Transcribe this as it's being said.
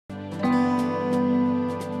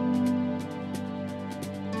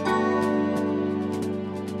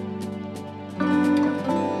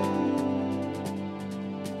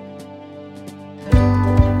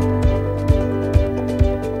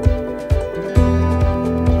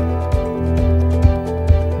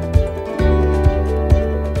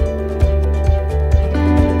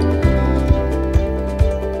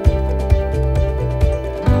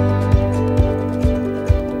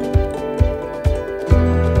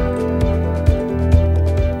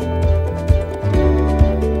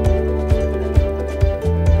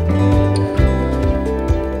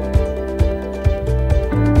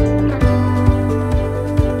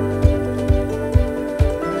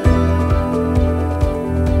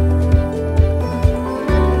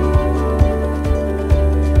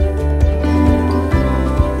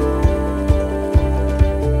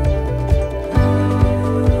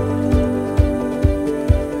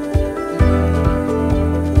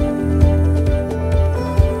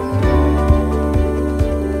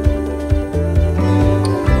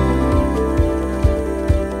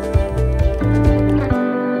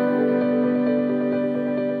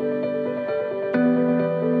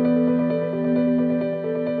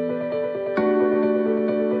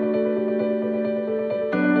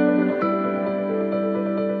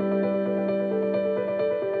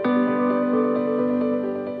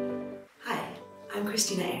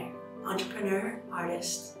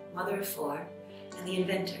artist, mother of 4, and the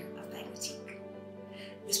inventor of Bagnetique.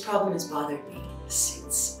 This problem has bothered me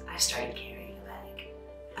since I started carrying a bag.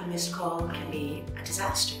 A missed call can be a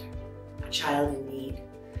disaster, a child in need,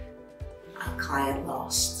 a client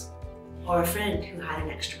lost, or a friend who had an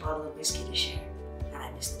extra bottle of whiskey to share and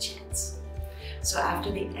I missed the chance. So after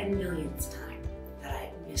the N millionth time that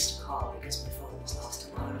I missed a call because my phone was lost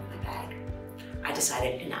and out of my bag, I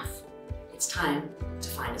decided enough. It's time to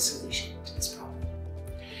find a solution to this problem.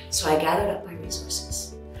 So I gathered up my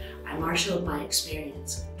resources. I marshaled my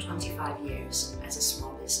experience of 25 years as a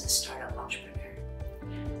small business startup entrepreneur,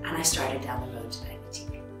 and I started down the road to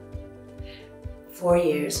Bagnetique. 4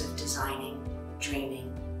 years of designing,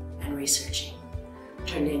 dreaming, and researching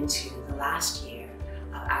turned into the last year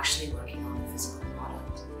of actually working on the physical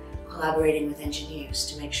product, collaborating with engineers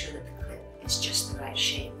to make sure that the clip is just the right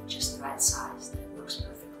shape and just the right size, that it works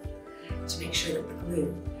perfectly, to make sure that the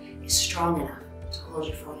glue is strong enough to hold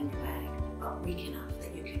your phone in your bag, but weak enough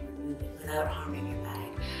that you can remove it without harming your bag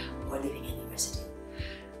or leaving any residue.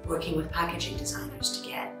 Working with packaging designers to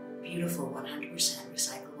get beautiful 100%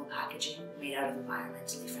 recyclable packaging made out of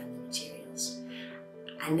environmentally friendly materials.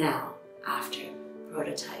 And now, after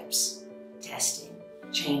prototypes, testing,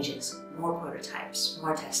 changes, more prototypes,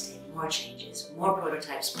 more testing, more changes, more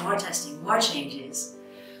prototypes, more testing, more changes,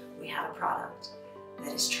 we have a product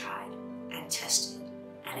that is tried and tested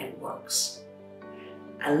and it works.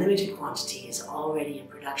 A limited quantity is already in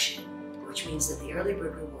production, which means that the early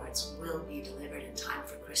bird rewards will be delivered in time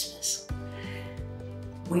for Christmas.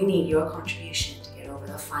 We need your contribution to get over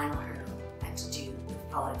the final hurdle and to do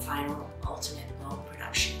the final ultimate mode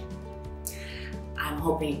production. I'm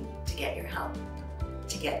hoping to get your help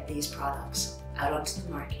to get these products out onto the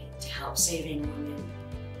market to help saving women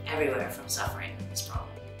everywhere from suffering with this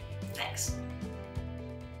problem. Thanks.